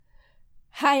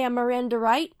Hi, I'm Miranda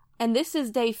Wright, and this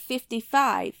is day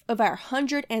 55 of our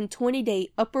 120-day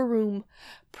Upper Room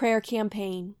prayer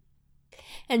campaign.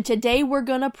 And today we're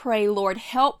going to pray, Lord,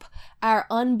 help our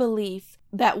unbelief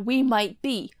that we might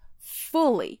be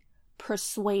fully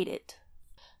persuaded.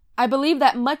 I believe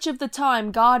that much of the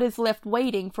time God is left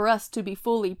waiting for us to be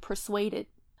fully persuaded,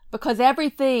 because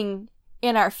everything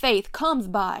in our faith comes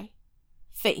by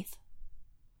faith.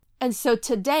 And so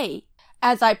today,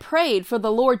 as I prayed for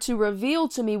the Lord to reveal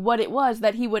to me what it was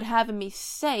that He would have me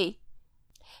say,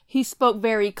 He spoke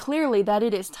very clearly that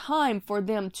it is time for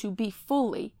them to be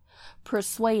fully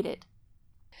persuaded.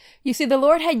 You see, the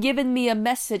Lord had given me a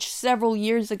message several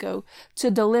years ago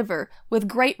to deliver with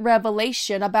great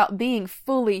revelation about being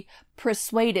fully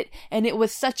persuaded, and it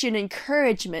was such an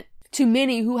encouragement to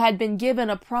many who had been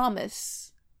given a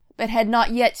promise but had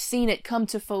not yet seen it come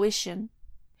to fruition.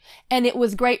 And it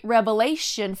was great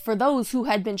revelation for those who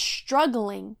had been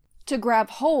struggling to grab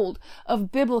hold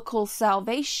of biblical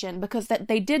salvation because that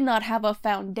they did not have a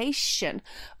foundation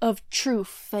of true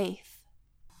faith.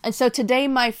 And so today,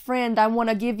 my friend, I want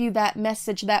to give you that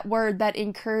message, that word, that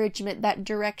encouragement, that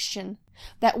direction,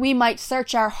 that we might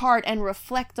search our heart and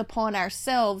reflect upon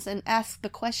ourselves and ask the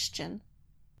question,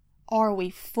 are we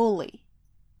fully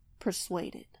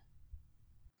persuaded?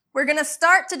 We're going to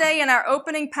start today, and our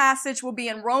opening passage will be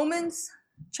in Romans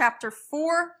chapter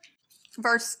 4,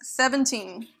 verse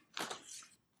 17.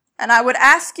 And I would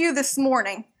ask you this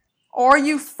morning, are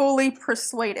you fully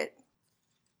persuaded?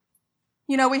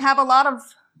 You know, we have a lot of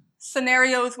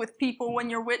scenarios with people when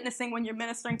you're witnessing, when you're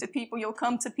ministering to people. You'll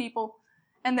come to people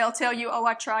and they'll tell you, oh,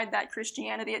 I tried that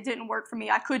Christianity. It didn't work for me.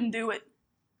 I couldn't do it.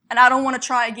 And I don't want to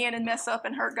try again and mess up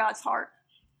and hurt God's heart.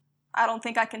 I don't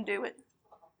think I can do it.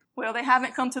 Well, they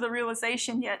haven't come to the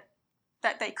realization yet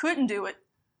that they couldn't do it.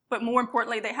 But more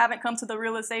importantly, they haven't come to the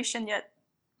realization yet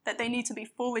that they need to be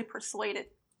fully persuaded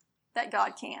that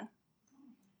God can.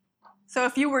 So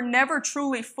if you were never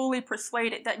truly fully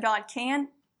persuaded that God can,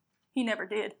 He never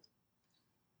did.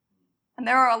 And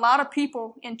there are a lot of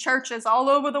people in churches all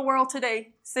over the world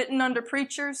today sitting under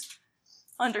preachers,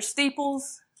 under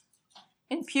steeples,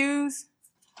 in pews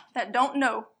that don't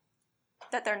know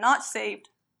that they're not saved,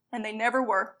 and they never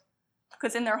were,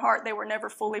 because in their heart they were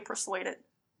never fully persuaded.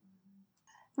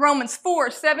 Romans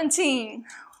 4:17,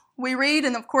 we read,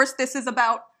 and of course this is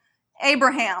about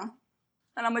Abraham.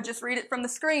 And I'm going to just read it from the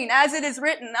screen. As it is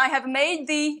written, I have made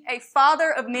thee a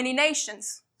father of many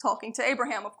nations. Talking to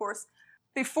Abraham, of course.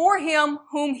 Before him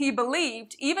whom he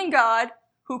believed, even God,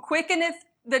 who quickeneth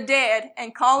the dead,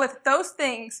 and calleth those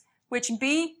things which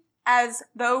be as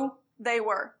though they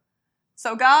were.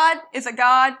 So God is a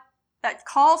God that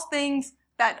calls things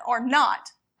that are not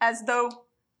as though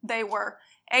they were.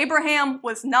 Abraham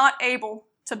was not able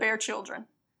to bear children,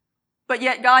 but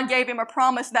yet God gave him a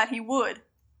promise that he would.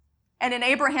 And in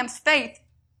Abraham's faith,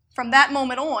 from that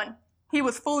moment on, he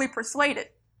was fully persuaded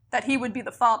that he would be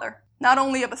the father, not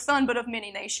only of a son, but of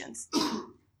many nations.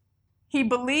 He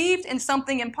believed in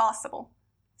something impossible,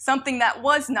 something that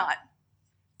was not,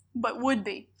 but would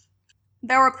be.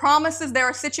 There are promises, there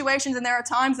are situations, and there are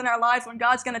times in our lives when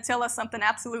God's going to tell us something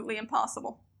absolutely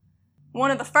impossible. One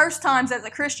of the first times as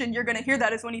a Christian you're going to hear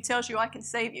that is when He tells you, I can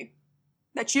save you.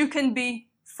 That you can be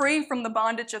free from the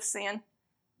bondage of sin.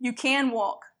 You can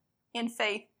walk in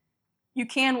faith. You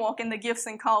can walk in the gifts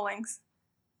and callings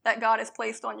that God has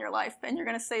placed on your life. And you're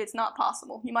going to say it's not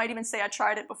possible. You might even say, I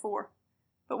tried it before.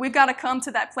 But we've got to come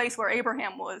to that place where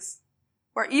Abraham was,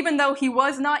 where even though he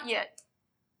was not yet,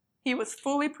 he was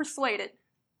fully persuaded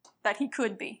that he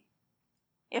could be,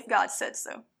 if God said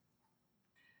so.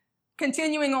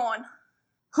 Continuing on.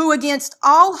 Who against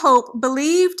all hope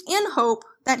believed in hope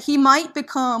that he might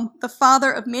become the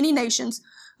father of many nations,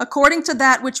 according to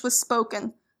that which was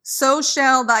spoken, so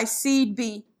shall thy seed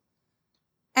be.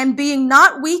 And being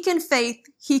not weak in faith,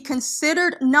 he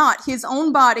considered not his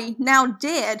own body now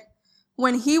dead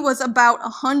when he was about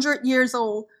 100 years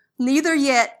old, neither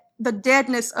yet the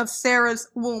deadness of Sarah's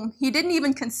womb. He didn't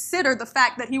even consider the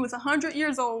fact that he was 100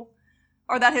 years old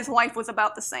or that his wife was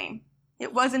about the same.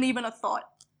 It wasn't even a thought.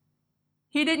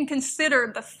 He didn't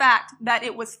consider the fact that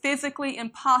it was physically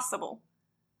impossible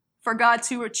for God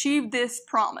to achieve this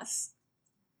promise.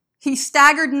 He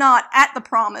staggered not at the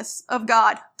promise of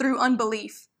God through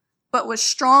unbelief, but was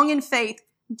strong in faith,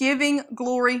 giving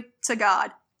glory to God.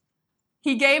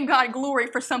 He gave God glory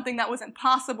for something that was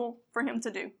impossible for him to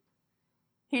do.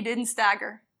 He didn't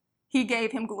stagger. He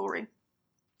gave him glory.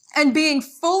 And being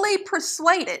fully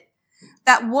persuaded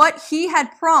that what he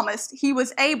had promised, he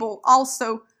was able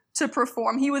also to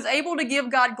perform. He was able to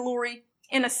give God glory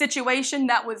in a situation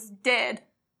that was dead,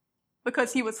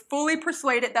 because he was fully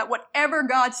persuaded that whatever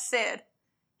God said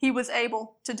he was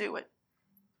able to do it,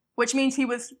 which means he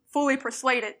was fully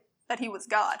persuaded that he was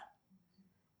God.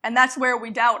 And that's where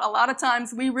we doubt. A lot of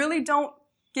times we really don't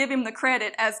give him the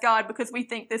credit as God because we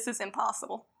think this is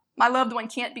impossible. My loved one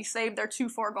can't be saved. They're too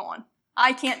far gone.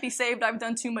 I can't be saved. I've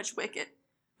done too much wicked.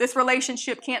 This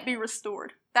relationship can't be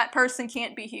restored. That person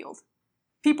can't be healed.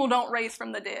 People don't raise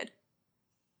from the dead.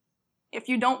 If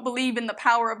you don't believe in the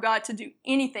power of God to do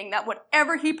anything, that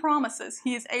whatever he promises,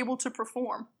 he is able to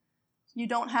perform, you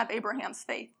don't have Abraham's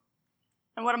faith.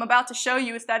 And what I'm about to show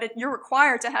you is that you're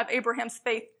required to have Abraham's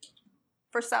faith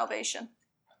for salvation.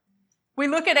 We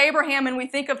look at Abraham and we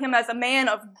think of him as a man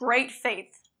of great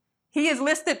faith. He is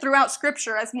listed throughout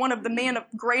Scripture as one of the men of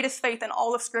greatest faith in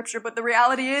all of Scripture. But the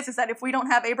reality is that if we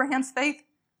don't have Abraham's faith,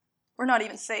 we're not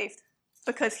even saved.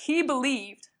 Because he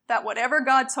believed that whatever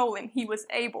God told him, he was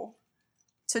able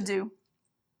to do.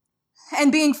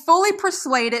 And being fully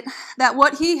persuaded that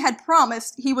what he had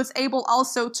promised, he was able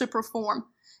also to perform.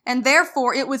 And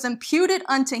therefore it was imputed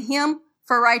unto him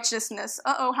for righteousness.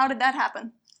 How did that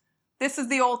happen? This is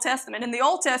the Old Testament. In the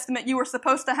Old Testament, you were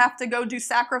supposed to have to go do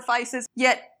sacrifices,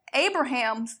 yet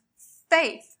Abraham's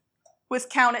faith was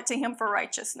counted to him for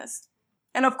righteousness.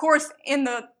 And of course, in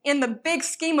the big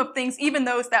scheme of things, even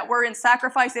those that were in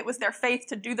sacrifice, it was their faith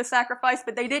to do the sacrifice,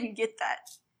 but they didn't get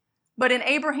that. But in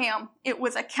Abraham, it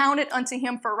was accounted unto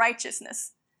him for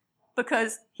righteousness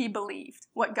because he believed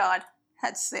what God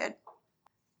had said.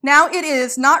 Now it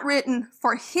is not written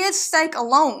for his sake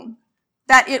alone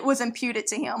that it was imputed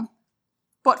to him,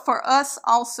 but for us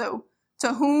also,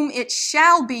 to whom it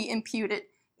shall be imputed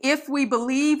if we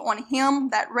believe on him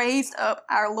that raised up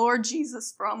our Lord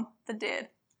Jesus from the dead.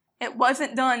 It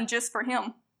wasn't done just for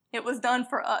him. It was done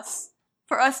for us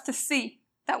to see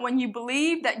that when you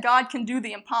believe that God can do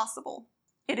the impossible,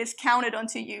 it is counted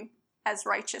unto you as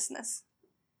righteousness.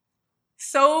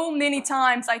 So many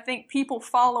times I think people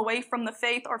fall away from the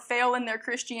faith or fail in their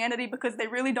Christianity because they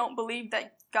really don't believe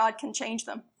that God can change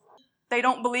them. They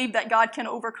don't believe that God can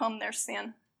overcome their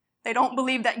sin. They don't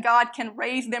believe that God can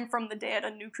raise them from the dead,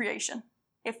 a new creation.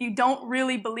 If you don't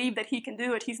really believe that he can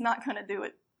do it, he's not going to do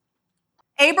it.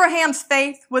 Abraham's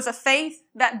faith was a faith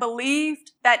that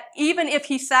believed that even if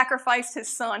he sacrificed his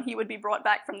son, he would be brought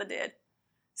back from the dead.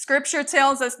 Scripture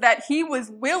tells us that he was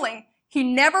willing, he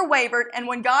never wavered, and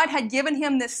when God had given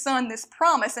him this son, this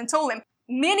promise, and told him,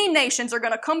 many nations are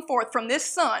going to come forth from this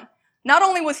son, not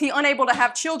only was he unable to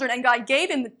have children, and God gave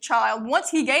him the child, once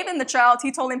he gave him the child,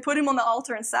 he told him, put him on the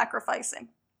altar and sacrifice him.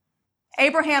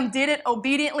 Abraham did it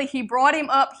obediently. He brought him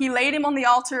up, he laid him on the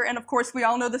altar, and of course we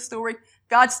all know the story.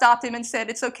 God stopped him and said,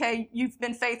 it's okay, you've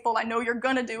been faithful, I know you're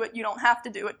going to do it, you don't have to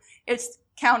do it. It's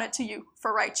counted to you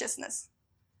for righteousness.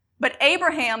 But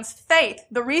Abraham's faith,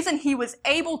 the reason he was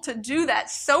able to do that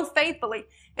so faithfully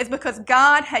is because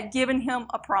God had given him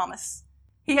a promise.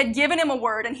 He had given him a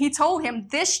word, and he told him,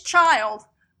 this child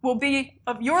will be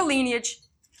of your lineage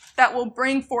that will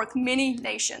bring forth many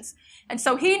nations. And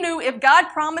so he knew if God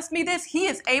promised me this, he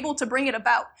is able to bring it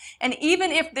about. And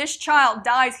even if this child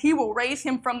dies, he will raise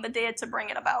him from the dead to bring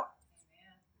it about.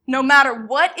 No matter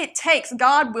what it takes,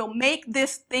 God will make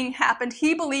this thing happen.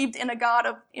 He believed in a God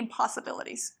of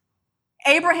impossibilities.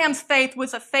 Abraham's faith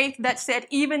was a faith that said,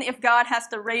 even if God has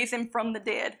to raise him from the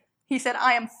dead, he said,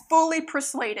 I am fully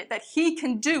persuaded that he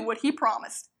can do what he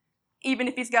promised, even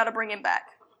if he's got to bring him back.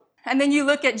 And then you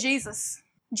look at Jesus.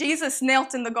 Jesus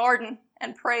knelt in the garden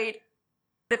and prayed,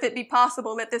 if it be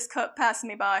possible, let this cup pass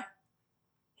me by.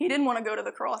 He didn't want to go to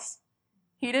the cross.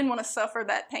 He didn't want to suffer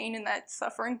that pain and that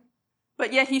suffering.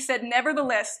 But yet he said,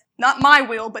 nevertheless, not my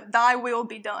will, but thy will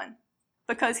be done.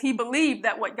 Because he believed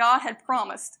that what God had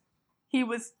promised, he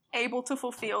was able to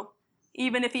fulfill,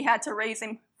 even if he had to raise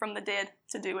him from the dead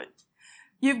to do it.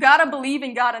 You've got to believe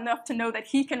in God enough to know that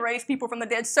he can raise people from the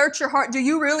dead. Search your heart. Do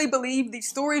you really believe these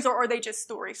stories, or are they just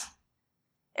stories?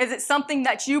 Is it something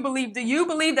that you believe? Do you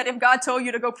believe that if God told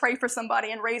you to go pray for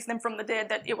somebody and raise them from the dead,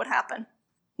 that it would happen?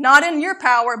 Not in your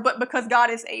power, but because God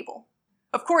is able.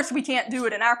 Of course, we can't do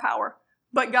it in our power,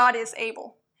 but God is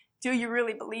able. Do you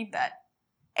really believe that?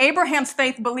 Abraham's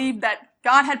faith believed that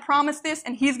God had promised this,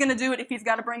 and he's going to do it if he's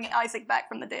got to bring Isaac back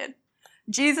from the dead.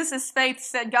 Jesus' faith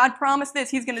said, God promised this,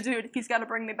 he's going to do it if he's got to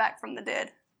bring me back from the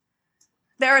dead.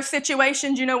 There are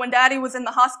situations, when Daddy was in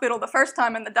the hospital the first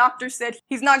time and the doctor said,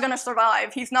 he's not going to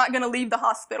survive. He's not going to leave the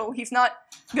hospital. He's not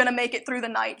going to make it through the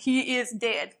night. He is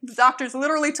dead. The doctors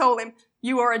literally told him,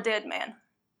 you are a dead man.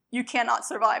 You cannot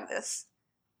survive this.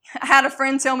 I had a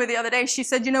friend tell me the other day, she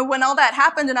said, when all that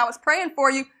happened and I was praying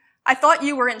for you, I thought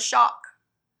you were in shock.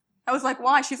 I was like,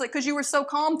 why? She's like, because you were so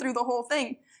calm through the whole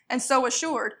thing and so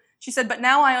assured. She said, but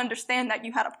now I understand that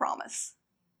you had a promise.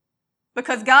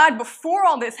 Because God, before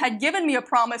all this, had given me a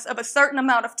promise of a certain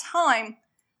amount of time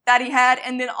that he had,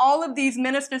 and then all of these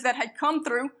ministers that had come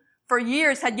through for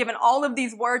years had given all of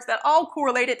these words that all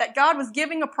correlated that God was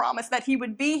giving a promise that he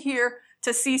would be here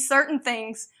to see certain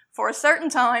things for a certain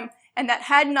time, and that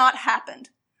had not happened.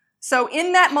 So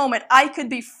in that moment, I could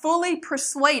be fully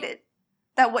persuaded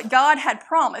that what God had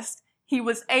promised, he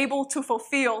was able to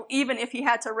fulfill, even if he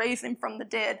had to raise him from the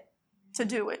dead to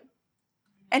do it.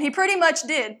 And he pretty much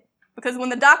did, because when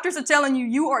the doctors are telling you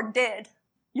you are dead,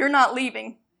 you're not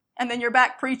leaving, and then you're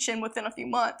back preaching within a few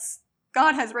months,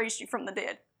 God has raised you from the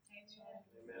dead.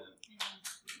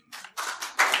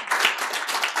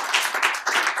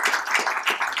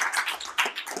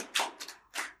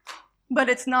 But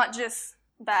it's not just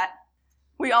that.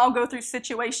 We all go through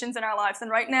situations in our lives, and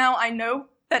right now I know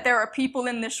that there are people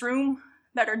in this room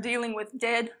that are dealing with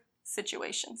dead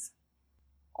situations.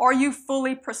 Are you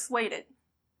fully persuaded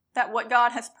that what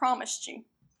God has promised you,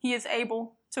 he is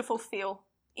able to fulfill,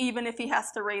 even if he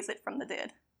has to raise it from the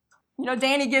dead? You know,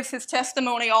 Danny gives his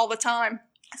testimony all the time,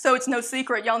 so it's no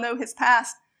secret. Y'all know his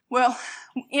past. Well,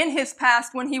 in his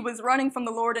past, when he was running from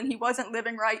the Lord and he wasn't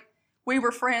living right, we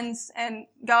were friends, and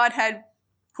God had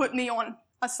put me on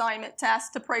assignment,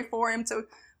 tasked to pray for him, to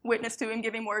witness to him,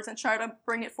 give him words, and try to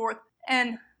bring it forth.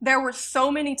 And there were so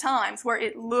many times where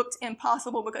it looked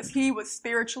impossible because he was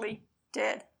spiritually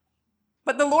dead.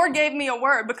 But the Lord gave me a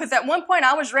word, because at one point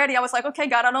I was ready. I was like, okay,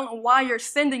 God, I don't know why you're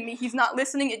sending me. He's not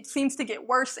listening. It seems to get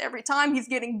worse every time. He's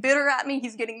getting bitter at me.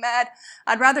 He's getting mad.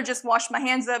 I'd rather just wash my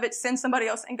hands of it, send somebody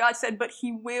else. And God said, but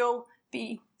he will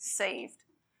be saved.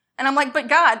 And I'm like, but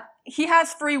God, he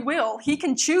has free will. He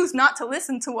can choose not to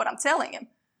listen to what I'm telling him.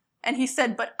 And he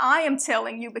said, but I am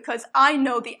telling you because I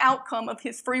know the outcome of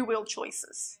his free will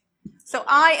choices. So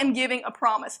I am giving a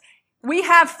promise. We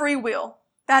have free will.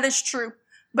 That is true.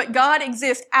 But God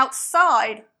exists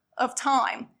outside of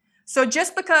time. So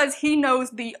just because he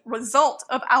knows the result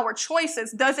of our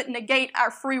choices doesn't negate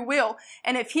our free will.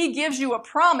 And if he gives you a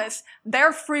promise,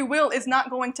 their free will is not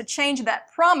going to change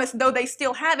that promise, though they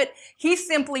still have it. He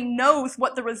simply knows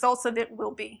what the results of it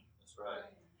will be. That's right.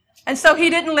 And so he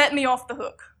didn't let me off the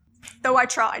hook, though I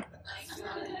tried.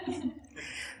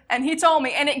 And he told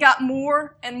me, and it got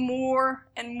more and more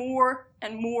and more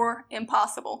and more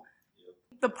impossible.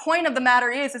 The point of the matter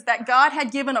is that God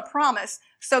had given a promise.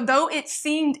 So though it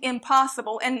seemed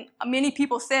impossible, and many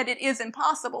people said it is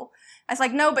impossible, I was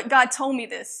like, no, but God told me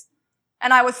this.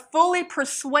 And I was fully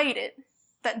persuaded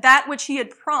that that which he had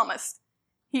promised,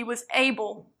 he was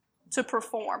able to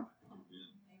perform.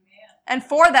 And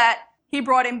for that, he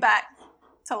brought him back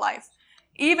to life.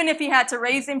 Even if he had to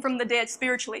raise him from the dead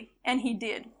spiritually, and he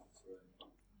did.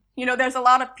 You know, there's a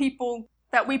lot of people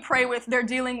that we pray with, they're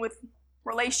dealing with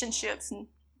relationships and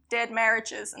dead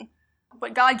marriages,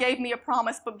 but God gave me a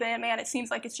promise, but then, man, it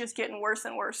seems like it's just getting worse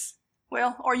and worse.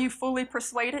 Well, are you fully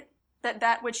persuaded that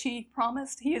that which he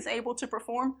promised, he is able to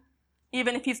perform,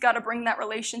 even if he's got to bring that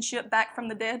relationship back from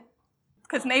the dead?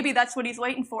 Because maybe that's what he's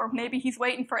waiting for. Maybe he's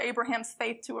waiting for Abraham's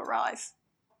faith to arise.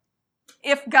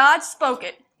 If God spoke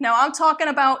it, now I'm talking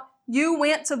about you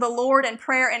went to the Lord in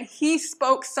prayer and he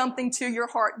spoke something to your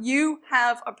heart. You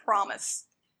have a promise.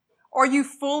 Are you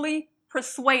fully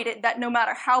persuaded that no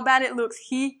matter how bad it looks,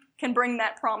 he can bring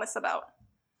that promise about?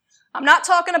 I'm not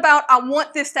talking about, I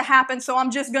want this to happen, so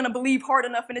I'm just going to believe hard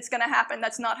enough and it's going to happen.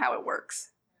 That's not how it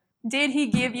works. Did he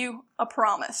give you a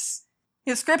promise?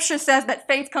 His scripture says that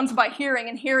faith comes by hearing,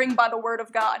 and hearing by the word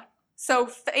of God. So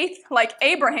faith, like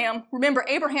Abraham, remember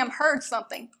Abraham heard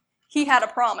something. He had a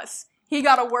promise. He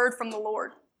got a word from the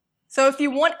Lord. So if you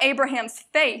want Abraham's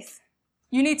faith,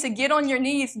 you need to get on your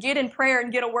knees, get in prayer,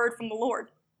 and get a word from the Lord.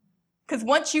 Because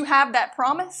once you have that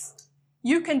promise,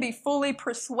 you can be fully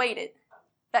persuaded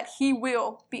that he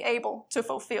will be able to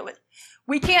fulfill it.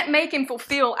 We can't make him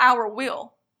fulfill our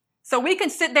will. So we can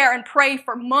sit there and pray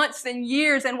for months and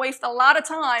years and waste a lot of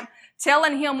time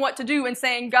telling him what to do and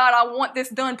saying, God, I want this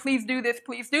done. Please do this.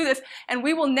 Please do this. And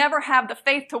we will never have the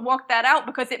faith to walk that out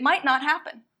because it might not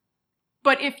happen.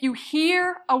 But if you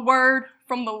hear a word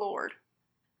from the Lord,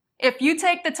 if you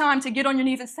take the time to get on your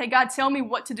knees and say, God, tell me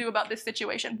what to do about this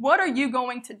situation. What are you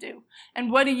going to do?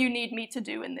 And what do you need me to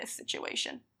do in this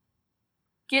situation?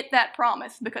 Get that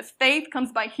promise, because faith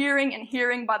comes by hearing, and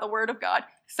hearing by the word of God,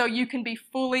 so you can be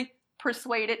fully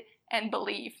persuaded and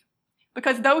believe.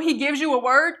 Because though he gives you a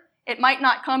word, it might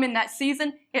not come in that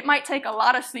season. It might take a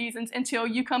lot of seasons until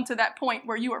you come to that point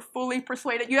where you are fully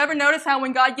persuaded. You ever notice how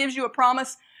when God gives you a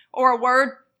promise or a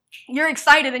word, you're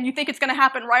excited and you think it's going to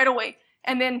happen right away,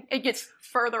 and then it gets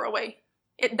further away.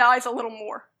 It dies a little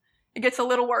more. It gets a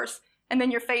little worse, and then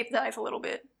your faith dies a little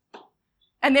bit.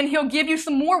 And then he'll give you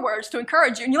some more words to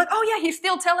encourage you. And you're like, oh yeah, he's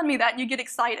still telling me that. And you get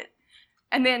excited.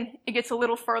 And then it gets a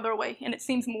little further away and it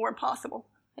seems more impossible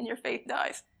and your faith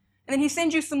dies. And then he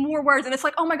sends you some more words and it's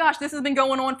like, oh my gosh, this has been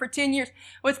going on for 10 years.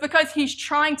 Well, it's because he's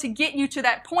trying to get you to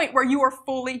that point where you are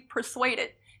fully persuaded.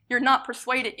 You're not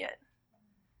persuaded yet.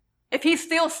 If he's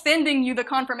still sending you the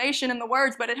confirmation and the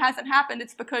words, but it hasn't happened,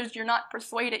 it's because you're not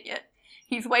persuaded yet.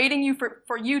 He's waiting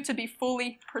for you to be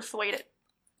fully persuaded.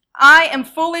 I am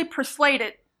fully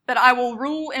persuaded that I will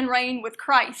rule and reign with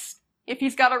Christ if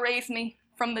he's got to raise me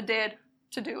from the dead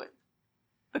to do it.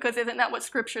 Because isn't that what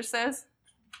Scripture says?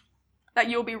 That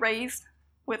you'll be raised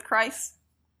with Christ.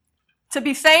 To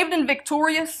be saved and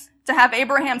victorious, to have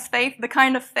Abraham's faith, the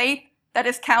kind of faith that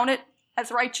is counted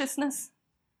as righteousness,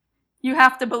 you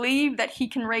have to believe that he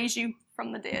can raise you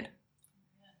from the dead.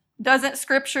 Doesn't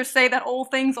Scripture say that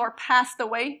old things are passed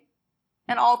away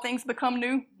and all things become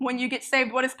new? When you get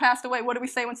saved, what is passed away? What do we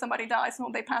say when somebody dies?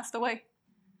 Well, they passed away.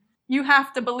 You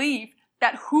have to believe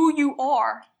that who you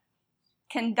are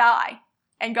can die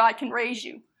and God can raise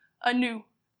you a new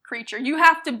creature. You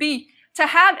have to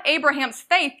have Abraham's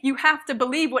faith, you have to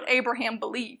believe what Abraham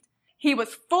believed. He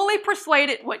was fully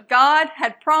persuaded what God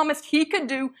had promised he could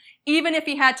do, even if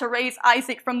he had to raise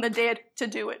Isaac from the dead to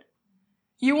do it.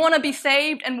 You want to be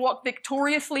saved and walk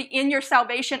victoriously in your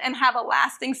salvation and have a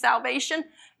lasting salvation?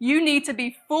 You need to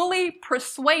be fully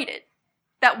persuaded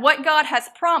that what God has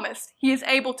promised, he is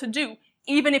able to do,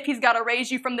 even if he's got to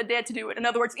raise you from the dead to do it. In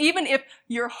other words, even if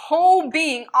your whole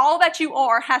being, all that you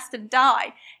are, has to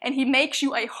die, and he makes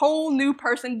you a whole new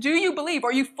person, do you believe?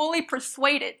 Are you fully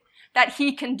persuaded that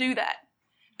he can do that?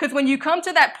 Because when you come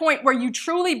to that point where you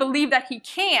truly believe that he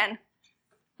can,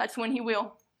 that's when he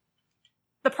will.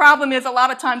 The problem is a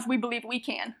lot of times we believe we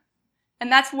can.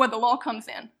 And that's where the law comes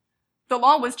in. The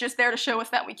law was just there to show us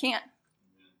that we can't,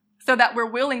 so that we're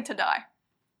willing to die.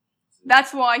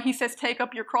 That's why he says, take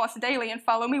up your cross daily and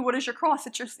follow me. What is your cross?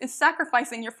 It's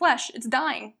sacrificing your flesh. It's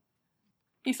dying.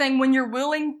 He's saying when you're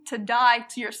willing to die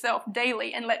to yourself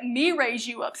daily and let me raise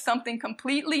you up something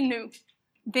completely new,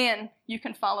 then you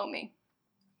can follow me.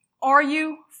 Are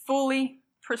you fully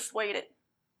persuaded?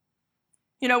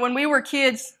 You know, when we were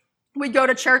kids, we'd go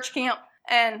to church camp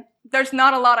and there's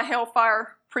not a lot of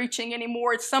hellfire preaching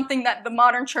anymore. It's something that the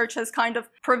modern church has kind of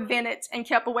prevented and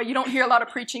kept away. You don't hear a lot of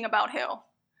preaching about hell.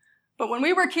 But when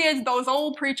we were kids, those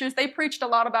old preachers, they preached a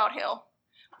lot about hell.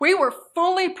 We were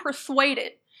fully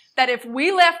persuaded that if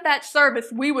we left that service,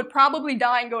 we would probably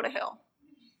die and go to hell.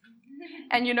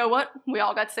 And you know what? We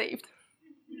all got saved.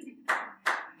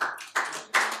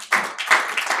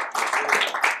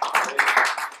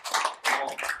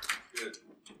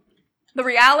 The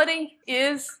reality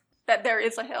is that there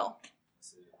is a hell.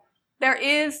 There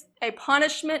is a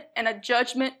punishment and a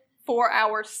judgment for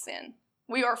our sin.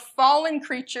 We are fallen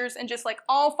creatures, and just like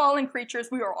all fallen creatures,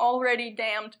 we are already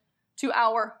damned to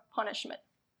our punishment.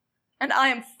 And I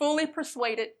am fully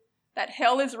persuaded that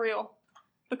hell is real,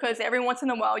 because every once in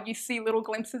a while you see little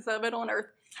glimpses of it on earth.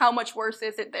 How much worse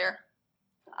is it there?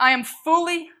 I am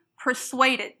fully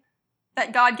persuaded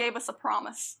that God gave us a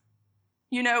promise.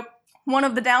 You know, one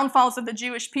of the downfalls of the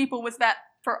Jewish people was that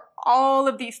for all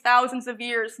of these thousands of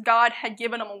years, God had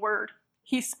given them a word.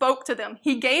 He spoke to them.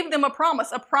 He gave them a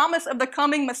promise of the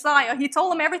coming Messiah. He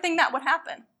told them everything that would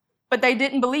happen. But they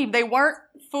didn't believe. They weren't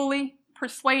fully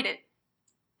persuaded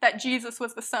that Jesus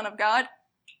was the Son of God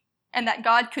and that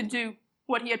God could do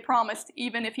what he had promised,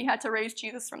 even if he had to raise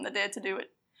Jesus from the dead to do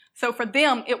it. So for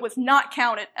them, it was not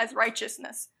counted as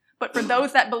righteousness. But for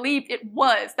those that believed, it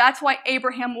was. That's why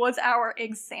Abraham was our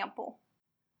example.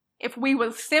 If we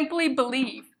will simply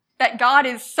believe that God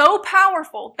is so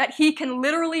powerful that he can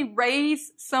literally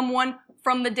raise someone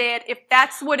from the dead, if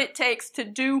that's what it takes to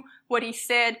do what he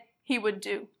said he would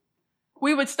do,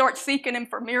 we would start seeking him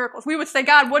for miracles. We would say,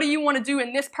 God, what do you want to do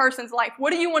in this person's life?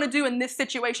 What do you want to do in this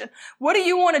situation? What do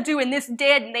you want to do in this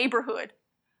dead neighborhood?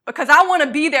 Because I want to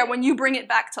be there when you bring it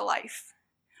back to life.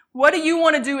 What do you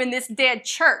want to do in this dead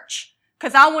church?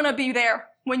 Because I want to be there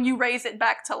when you raise it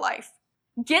back to life.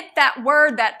 Get that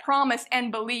word, that promise,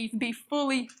 and believe. Be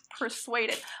fully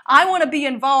persuaded. I want to be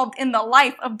involved in the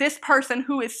life of this person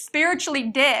who is spiritually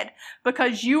dead,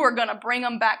 because you are going to bring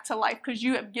them back to life because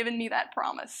you have given me that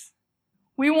promise.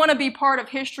 We want to be part of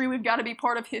history. We've got to be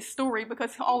part of his story,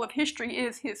 because all of history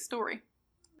is his story.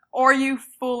 Are you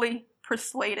fully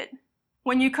persuaded?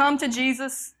 When you come to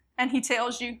Jesus and he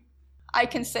tells you, I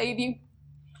can save you,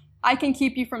 I can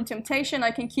keep you from temptation,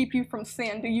 I can keep you from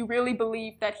sin, do you really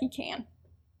believe that he can?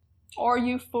 Are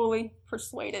you fully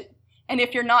persuaded? And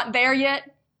if you're not there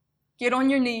yet, get on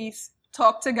your knees,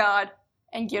 talk to God,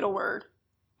 and get a word.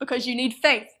 Because you need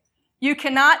faith. You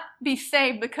cannot be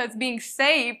saved because being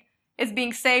saved is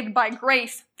being saved by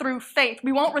grace through faith.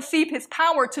 We won't receive his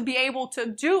power to be able to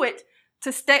do it,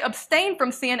 to abstain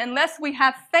from sin, unless we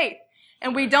have faith.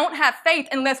 And we don't have faith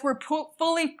unless we're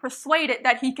fully persuaded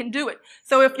that he can do it.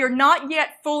 So if you're not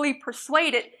yet fully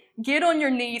persuaded, get on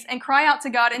your knees and cry out to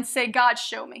God and say, God,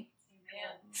 show me.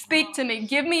 Amen. Speak to me.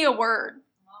 Give me a word.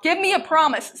 Give me a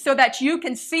promise so that you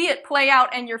can see it play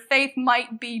out and your faith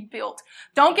might be built.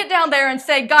 Don't get down there and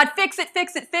say, God, fix it,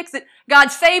 fix it, fix it. God,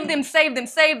 save them, save them,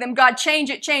 save them. God, change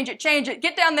it, change it, change it.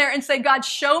 Get down there and say, God,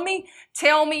 show me,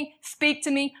 tell me, speak to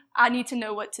me. I need to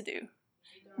know what to do.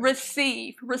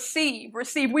 Receive, receive,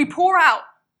 receive. We pour out,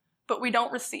 but we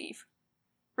don't receive.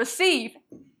 Receive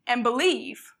and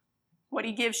believe what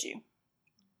he gives you.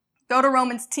 Go to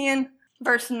Romans 10,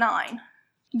 verse 9.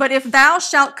 But if thou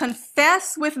shalt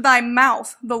confess with thy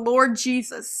mouth the Lord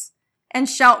Jesus, and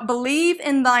shalt believe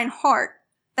in thine heart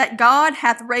that God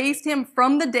hath raised him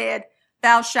from the dead,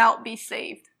 thou shalt be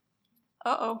saved.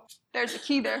 There's a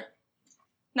key there.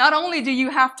 Not only do you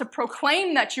have to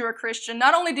proclaim that you're a Christian,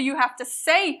 not only do you have to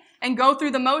say and go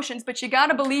through the motions, but you got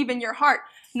to believe in your heart.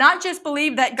 Not just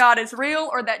believe that God is real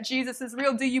or that Jesus is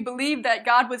real. Do you believe that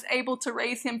God was able to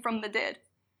raise him from the dead?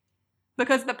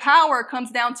 Because the power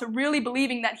comes down to really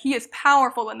believing that he is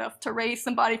powerful enough to raise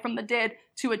somebody from the dead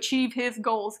to achieve his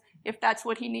goals, if that's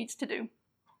what he needs to do.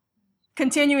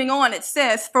 Continuing on, it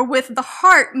says, for with the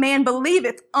heart man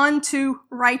believeth unto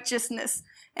righteousness,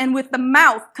 and with the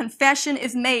mouth confession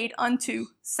is made unto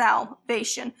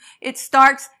salvation. It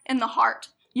starts in the heart.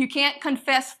 You can't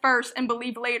confess first and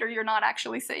believe later. You're not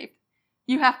actually saved.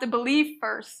 You have to believe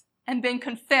first and then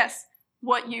confess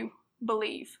what you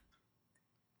believe.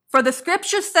 For the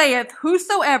scripture saith,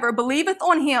 whosoever believeth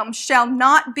on him shall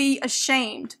not be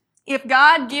ashamed. If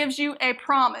God gives you a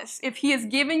promise, if he has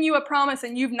given you a promise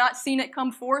and you've not seen it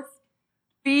come forth,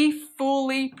 be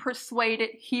fully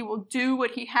persuaded he will do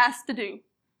what he has to do.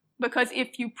 Because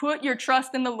if you put your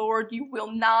trust in the Lord, you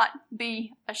will not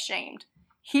be ashamed.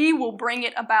 He will bring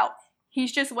it about.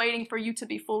 He's just waiting for you to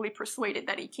be fully persuaded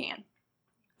that he can.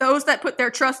 Those that put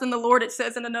their trust in the Lord, it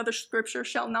says in another scripture,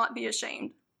 shall not be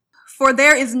ashamed. For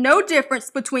there is no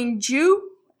difference between Jew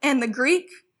and the Greek,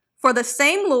 for the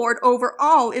same Lord over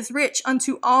all is rich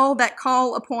unto all that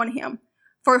call upon him.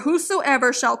 For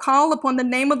whosoever shall call upon the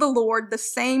name of the Lord, the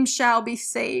same shall be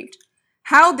saved.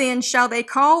 How then shall they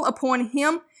call upon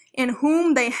him in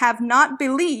whom they have not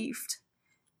believed?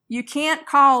 You can't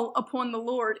call upon the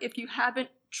Lord if you haven't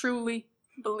truly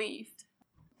believed.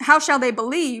 How shall they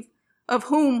believe of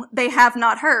whom they have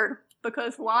not heard?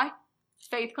 Because why?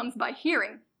 Faith comes by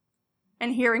hearing,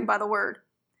 and hearing by the word.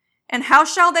 And how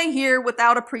shall they hear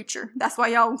without a preacher? That's why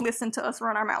y'all listen to us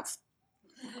run our mouths.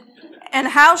 And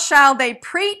how shall they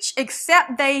preach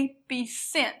except they be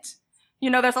sent? You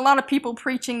know, there's a lot of people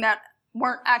preaching that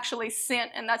weren't actually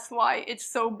sent, and that's why it's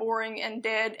so boring and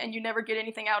dead, and you never get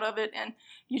anything out of it, and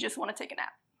you just want to take a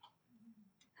nap.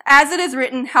 As it is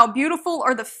written, how beautiful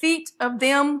are the feet of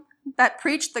them that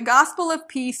preach the gospel of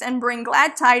peace and bring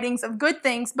glad tidings of good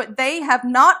things, but they have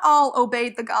not all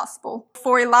obeyed the gospel.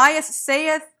 For Elias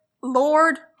saith,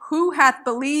 Lord, who hath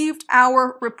believed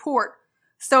our report?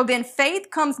 So then faith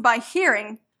comes by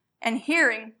hearing, and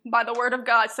hearing by the word of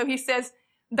God. So he says,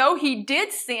 though he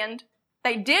did send,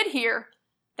 they did hear,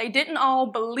 they didn't all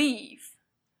believe.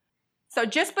 So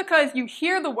just because you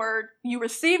hear the word, you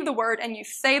receive the word, and you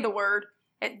say the word,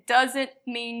 it doesn't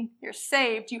mean you're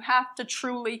saved. You have to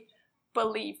truly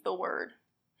believe the word.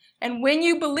 And when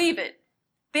you believe it,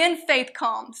 then faith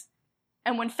comes.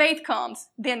 And when faith comes,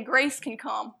 then grace can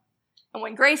come. And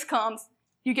when grace comes,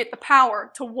 you get the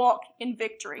power to walk in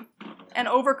victory and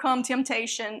overcome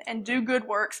temptation and do good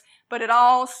works. But it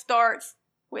all starts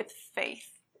with faith.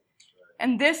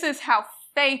 And this is how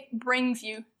faith brings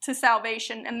you to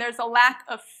salvation. And there's a lack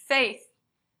of faith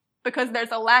because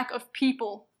there's a lack of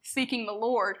people seeking the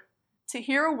Lord to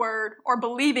hear a word or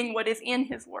believing what is in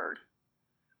his word.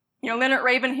 You know, Leonard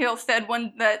Ravenhill said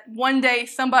that one day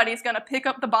somebody's going to pick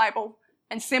up the Bible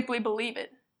and simply believe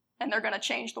it, and they're going to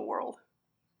change the world.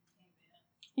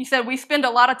 He said, we spend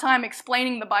a lot of time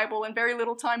explaining the Bible and very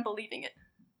little time believing it.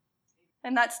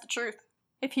 And that's the truth.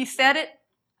 If he said it,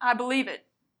 I believe it.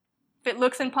 If it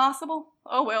looks impossible,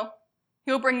 oh well,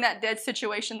 he'll bring that dead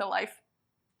situation to life.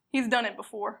 He's done it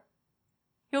before.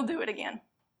 He'll do it again.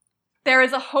 There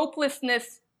is a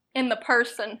hopelessness in the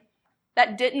person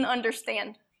that didn't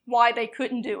understand why they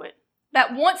couldn't do it,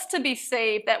 that wants to be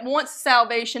saved, that wants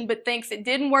salvation, but thinks it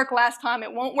didn't work last time,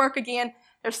 it won't work again,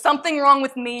 there's something wrong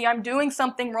with me, I'm doing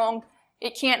something wrong,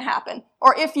 it can't happen.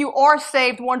 Or if you are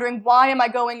saved, wondering, why am I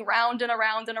going round and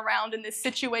around and around in this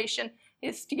situation?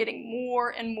 is getting more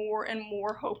and more and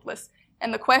more hopeless.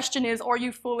 And the question is, are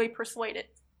you fully persuaded?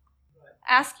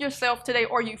 Ask yourself today,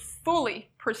 are you fully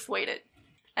persuaded?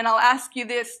 And I'll ask you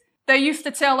this. They used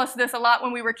to tell us this a lot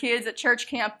when we were kids at church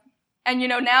camp. And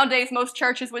nowadays most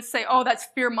churches would say, oh, that's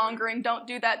fear-mongering, don't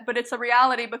do that. But it's a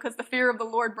reality because the fear of the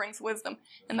Lord brings wisdom.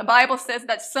 And the Bible says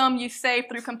that some you save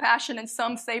through compassion and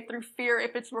some save through fear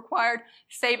if it's required,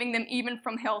 saving them even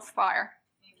from hell's fire.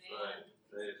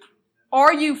 Amen.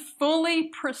 Are you fully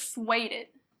persuaded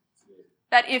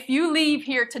that if you leave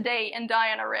here today and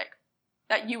die in a wreck,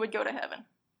 that you would go to heaven?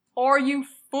 Are you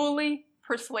fully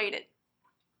persuaded?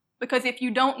 Because if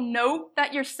you don't know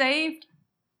that you're saved,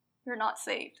 you're not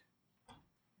saved.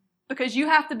 Because you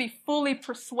have to be fully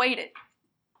persuaded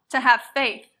to have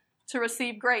faith, to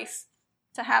receive grace,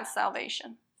 to have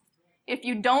salvation. If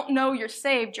you don't know you're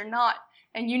saved, you're not.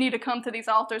 And you need to come to these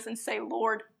altars and say,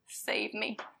 Lord, save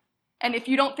me. And if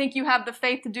you don't think you have the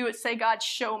faith to do it, say, God,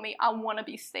 show me. I want to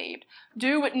be saved.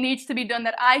 Do what needs to be done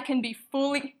that I can be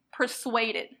fully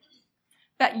persuaded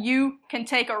that you can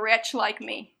take a wretch like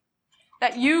me,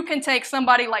 that you can take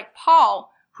somebody like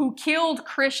Paul who killed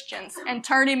Christians and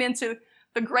turn him into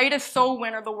the greatest soul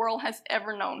winner the world has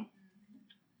ever known.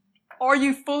 Are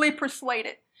you fully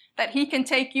persuaded that he can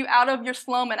take you out of your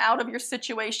slum and out of your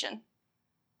situation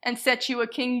and set you a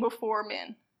king before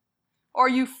men? Are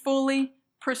you fully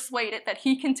persuaded that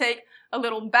he can take a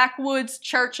little backwoods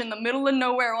church in the middle of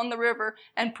nowhere on the river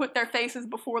and put their faces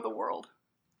before the world?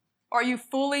 Are you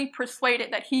fully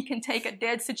persuaded that he can take a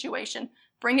dead situation,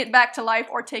 bring it back to life,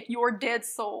 or take your dead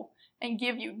soul and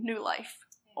give you new life?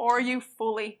 Are you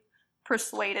fully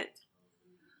persuaded?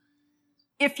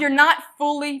 If you're not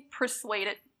fully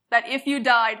persuaded that if you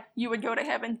died, you would go to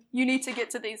heaven, you need to get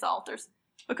to these altars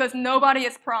because nobody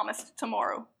is promised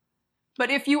tomorrow. But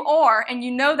if you are and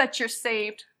you know that you're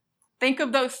saved, think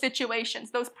of those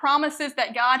situations, those promises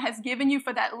that God has given you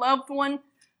for that loved one,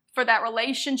 for that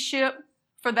relationship,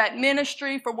 for that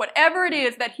ministry, for whatever it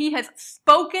is that he has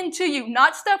spoken to you.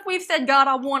 Not stuff we've said, God,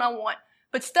 I want,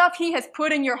 but stuff he has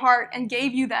put in your heart and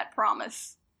gave you that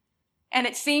promise. And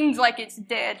it seems like it's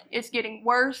dead. It's getting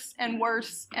worse and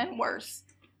worse and worse.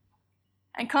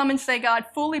 And come and say, God,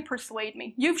 fully persuade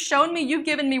me. You've shown me, you've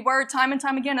given me word time and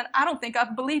time again, and I don't think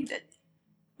I've believed it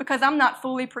because I'm not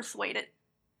fully persuaded.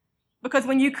 Because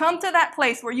when you come to that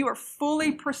place where you are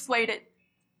fully persuaded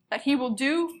that he will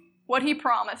do what he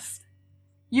promised,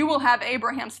 you will have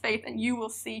Abraham's faith and you will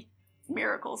see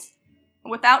miracles.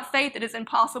 And without faith, it is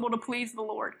impossible to please the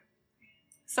Lord.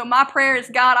 So my prayer is,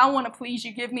 God, I want to please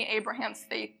you. Give me Abraham's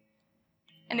faith.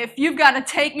 And if you've got to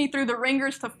take me through the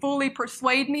ringers to fully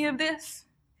persuade me of this,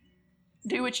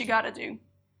 do what you got to do.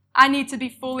 I need to be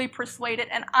fully persuaded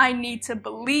and I need to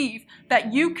believe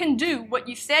that you can do what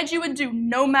you said you would do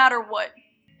no matter what.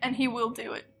 And he will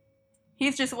do it.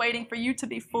 He's just waiting for you to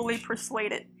be fully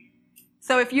persuaded.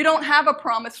 So if you don't have a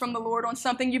promise from the Lord on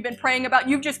something you've been praying about,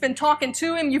 you've just been talking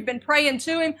to him, you've been praying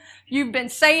to him, you've been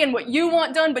saying what you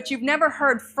want done, but you've never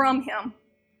heard from him,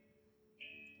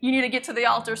 you need to get to the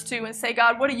altars too and say,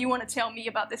 God, what do you want to tell me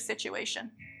about this situation?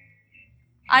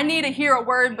 I need to hear a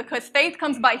word because faith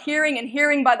comes by hearing and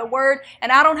hearing by the word,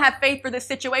 and I don't have faith for this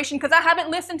situation because I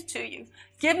haven't listened to you.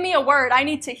 Give me a word. I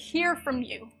need to hear from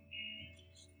you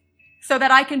so that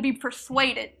I can be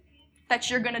persuaded that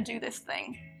you're going to do this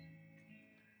thing.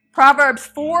 Proverbs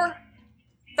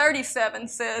 4:37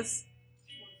 says,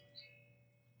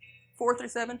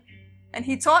 4-7, and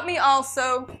he taught me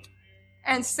also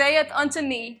and saith unto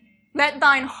me, let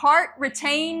thine heart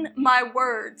retain my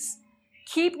words,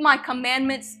 keep my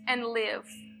commandments and live.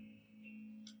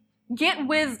 Get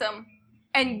wisdom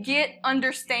and get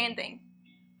understanding.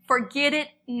 Forget it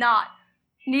not,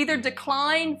 neither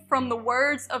decline from the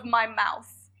words of my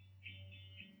mouth.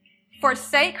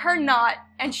 Forsake her not,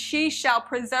 and she shall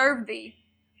preserve thee.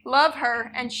 Love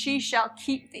her, and she shall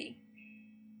keep thee.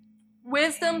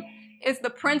 Wisdom is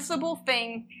the principal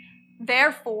thing.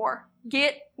 Therefore,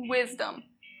 get wisdom,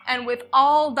 and with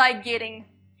all thy getting,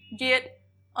 get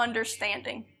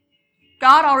understanding.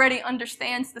 God already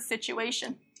understands the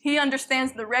situation. He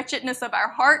understands the wretchedness of our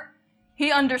heart.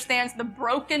 He understands the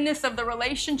brokenness of the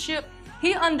relationship.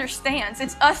 He understands.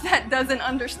 It's us that doesn't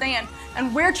understand.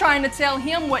 And we're trying to tell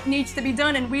him what needs to be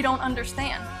done and we don't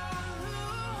understand.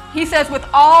 He says, with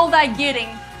all thy getting,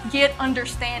 get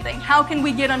understanding. How can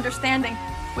we get understanding?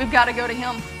 We've got to go to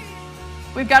him.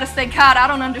 We've got to say, God, I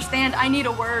don't understand. I need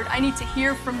a word. I need to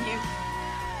hear from you.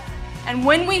 And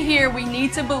when we hear, we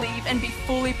need to believe and be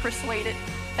fully persuaded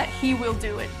that he will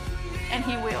do it. And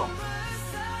he will.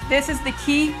 This is the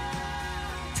key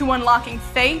to unlocking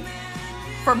faith,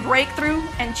 for breakthrough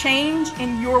and change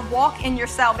in your walk, in your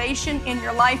salvation, in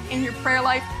your life, in your prayer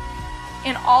life,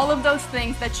 in all of those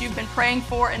things that you've been praying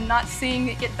for and not seeing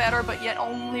it get better, but yet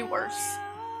only worse.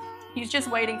 He's just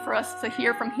waiting for us to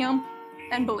hear from Him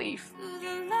and believe.